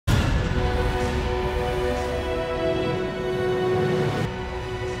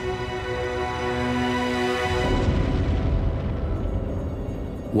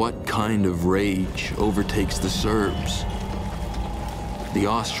What kind of rage overtakes the Serbs, the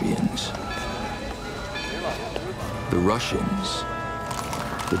Austrians, the Russians,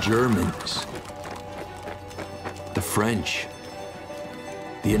 the Germans, the French,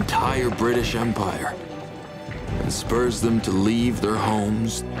 the entire British Empire, and spurs them to leave their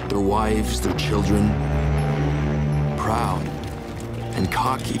homes, their wives, their children, proud and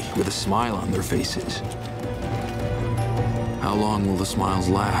cocky with a smile on their faces? How long will the smiles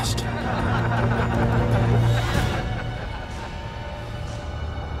last?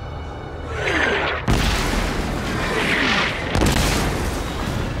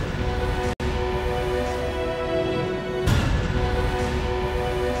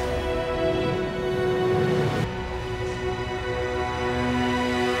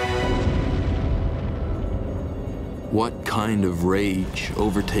 What kind of rage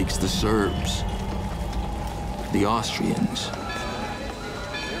overtakes the Serbs, the Austrians,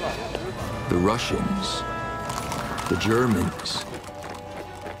 the Russians, the Germans,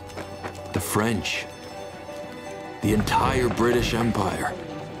 the French, the entire British Empire,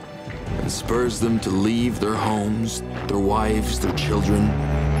 and spurs them to leave their homes, their wives, their children,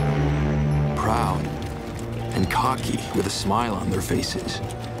 proud and cocky with a smile on their faces?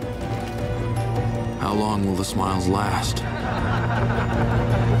 How long will the smiles last?